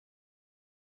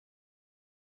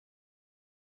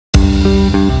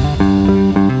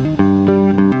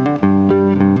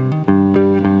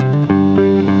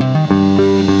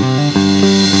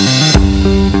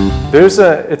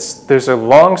there's a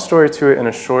long story to it and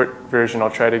a short version. I'll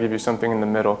try to give you something in the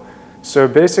middle. So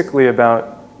basically I'm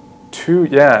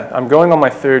going on my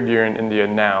third year in India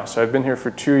now. So I've been here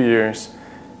for 2 years.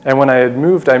 And when I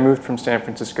moved from San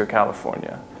Francisco,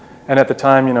 California. And at the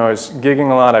time, I was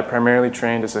gigging a lot. I primarily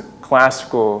trained as a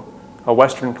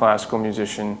Western classical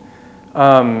musician.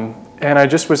 And I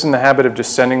just was in the habit of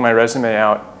just sending my resume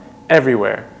out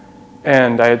everywhere.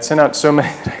 And I had sent out so many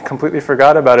that I completely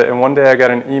forgot about it. And one day I got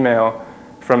an email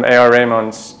from A.R.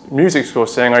 Rahman's music school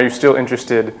saying, "Are you still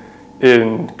interested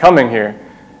in coming here?"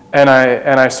 And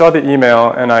I saw the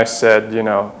email and I said,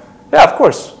 yeah, of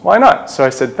course, why not? So I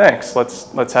said, thanks,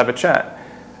 let's have a chat.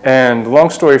 And long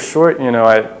story short,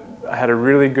 I had a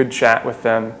really good chat with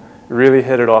them, really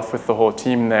hit it off with the whole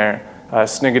team there.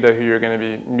 Snigida, who you're going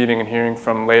to be meeting and hearing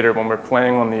from later when we're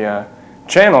playing on the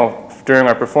channel during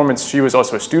our performance, she was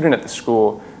also a student at the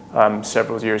school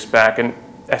several years back. And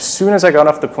as soon as I got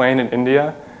off the plane in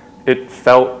India, it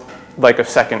felt like a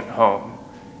second home,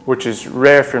 which is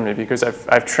rare for me because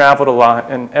I've traveled a lot,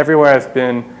 and everywhere I've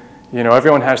been,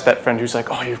 everyone has that friend who's like,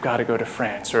 oh, you've got to go to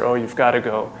France, or oh, you've got to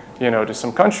go, to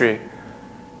some country.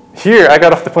 Here, I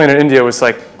got off the plane in India, it was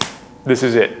like, this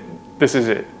is it.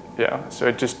 Yeah, so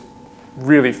it just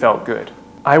really felt good.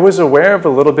 I was aware of a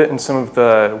little bit in some of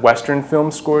the Western film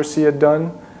scores he had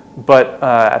done, but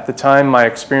at the time, my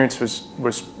experience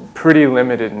was pretty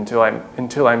limited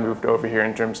until I moved over here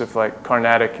in terms of like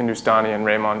Carnatic, Hindustani, and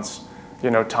Rahman's,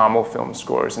 Tamil film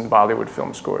scores and Bollywood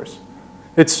film scores.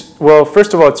 Well,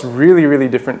 first of all, it's really, really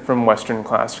different from Western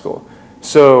classical.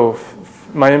 So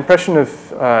my impression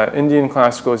of Indian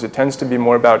classical is it tends to be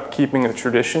more about keeping a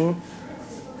tradition,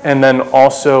 and then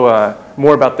also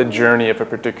more about the journey of a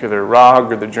particular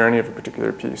rag or the journey of a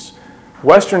particular piece.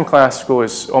 Western classical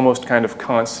is almost kind of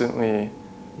constantly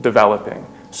developing.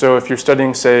 So if you're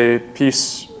studying, say, a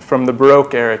piece from the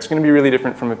Baroque era, it's going to be really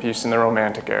different from a piece in the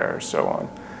Romantic era or so on.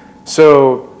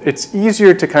 So it's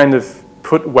easier to kind of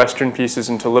put Western pieces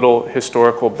into little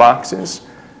historical boxes.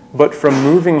 But from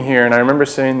moving here, and I remember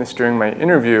saying this during my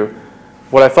interview,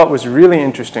 what I thought was really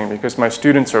interesting, because my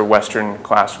students are Western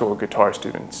classical guitar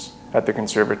students at the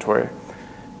conservatory,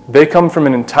 they come from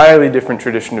an entirely different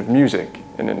tradition of music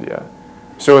in India.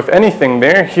 So if anything,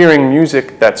 they're hearing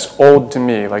music that's old to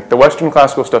me. Like the Western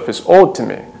classical stuff is old to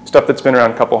me, stuff that's been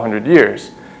around a couple hundred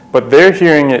years. But they're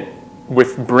hearing it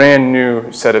with brand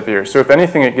new set of ears. So if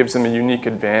anything, it gives them a unique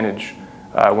advantage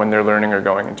when they're learning or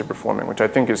going into performing, which I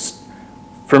think is,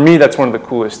 for me, that's one of the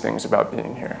coolest things about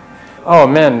being here. Oh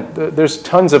man, there's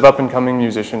tons of up-and-coming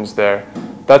musicians there.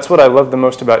 That's what I love the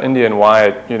most about India and why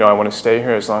I want to stay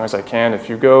here as long as I can. If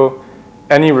you go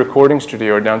any recording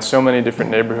studio or down so many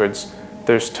different neighborhoods,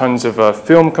 there's tons of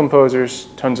film composers,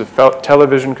 tons of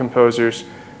television composers,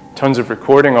 tons of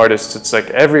recording artists. It's like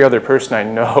every other person I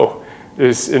know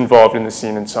is involved in the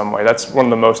scene in some way. That's one of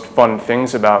the most fun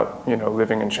things about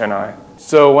living in Chennai.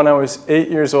 So when I was 8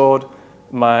 years old,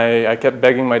 I kept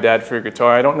begging my dad for a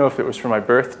guitar. I don't know if it was for my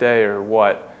birthday or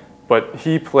what, but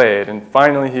he played, and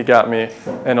finally he got me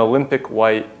an Olympic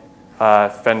white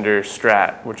Fender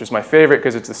Strat, which is my favorite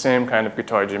because it's the same kind of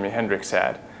guitar Jimi Hendrix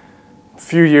had. A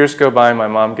few years go by, my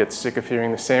mom gets sick of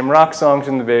hearing the same rock songs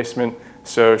in the basement,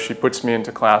 so she puts me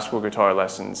into classical guitar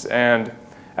lessons. And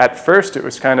at first it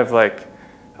was kind of like,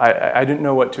 I didn't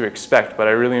know what to expect, but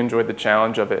I really enjoyed the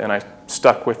challenge of it, and I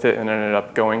stuck with it and ended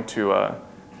up going to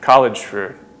college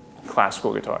for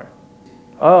classical guitar.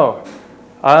 Oh,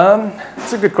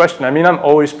 that's a good question. I mean, I'm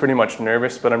always pretty much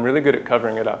nervous, but I'm really good at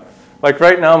covering it up. Like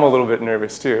right now I'm a little bit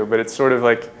nervous too, but it's sort of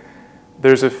like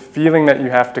there's a feeling that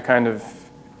you have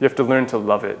to learn to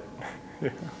love it.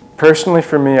 Personally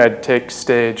for me, I'd take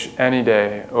stage any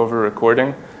day over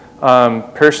recording.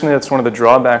 Personally, that's one of the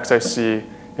drawbacks I see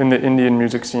in the Indian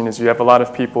music scene is you have a lot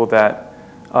of people that,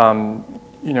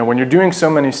 when you're doing so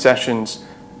many sessions,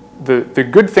 the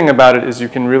good thing about it is you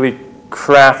can really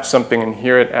craft something and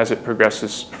hear it as it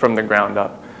progresses from the ground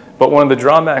up. But one of the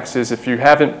drawbacks is if you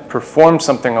haven't performed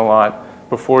something a lot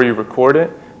before you record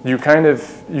it, you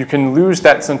can lose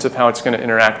that sense of how it's going to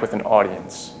interact with an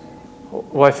audience.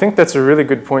 Well, I think that's a really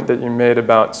good point that you made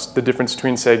about the difference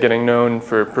between, say, getting known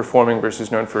for performing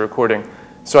versus known for recording.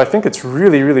 So I think it's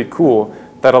really, really cool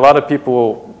that a lot of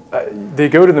people, they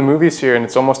go to the movies here and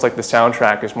it's almost like the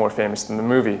soundtrack is more famous than the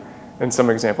movie in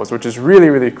some examples, which is really,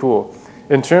 really cool.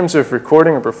 In terms of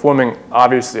recording or performing,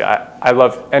 obviously, I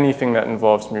love anything that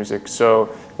involves music. So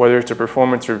whether it's a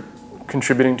performance or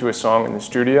contributing to a song in the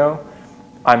studio,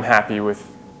 I'm happy with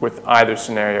either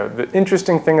scenario. The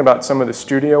interesting thing about some of the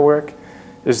studio work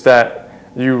is that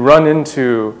you run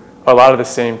into a lot of the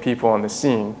same people on the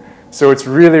scene. So it's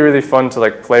really, really fun to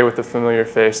like play with a familiar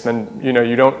face. Then you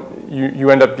you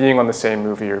end up being on the same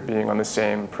movie or being on the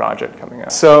same project coming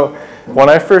out. So when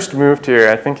I first moved here,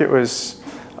 I think it was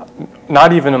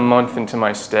not even a month into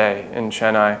my stay in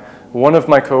Chennai, one of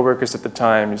my coworkers at the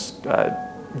time is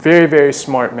a very, very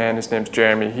smart man. His name's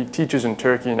Jeremy. He teaches in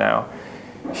Turkey now.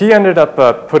 He ended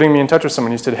up putting me in touch with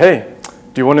someone. He said, hey,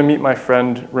 do you want to meet my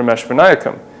friend Ramesh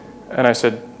Vinayakam? And I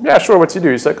said, yeah, sure, what's he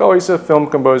do? He's like, oh, he's a film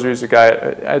composer. He's a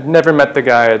guy. I'd never met the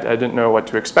guy. I didn't know what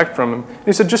to expect from him.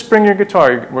 He said, just bring your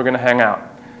guitar. We're going to hang out.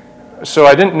 So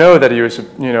I didn't know that he was a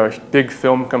big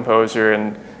film composer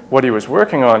and what he was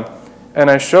working on.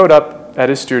 And I showed up at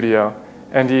his studio,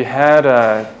 and he had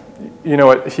a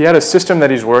system that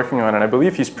he's working on, and I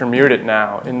believe he's premiered it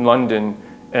now in London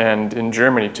and in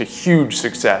Germany to huge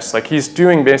success. Like, he's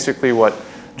doing basically what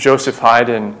Joseph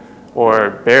Haydn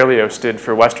or Berlioz did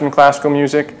for Western classical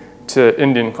music to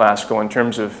Indian classical in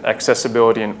terms of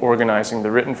accessibility and organizing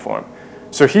the written form.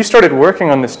 So he started working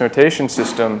on this notation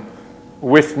system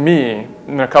with me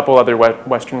and a couple other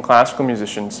Western classical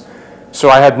musicians. So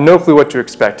I had no clue what to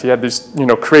expect. He had these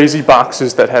crazy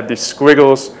boxes that had these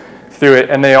squiggles through it,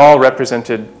 and they all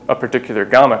represented a particular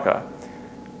gamaka.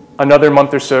 Another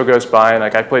month or so goes by, and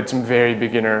I played some very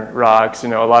beginner rags. A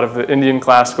lot of the Indian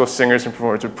classical singers and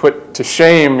performers would put to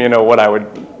shame, what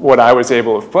I was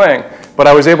able of playing. But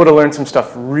I was able to learn some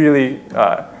stuff really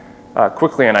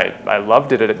quickly, and I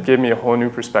loved it. It gave me a whole new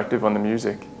perspective on the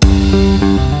music.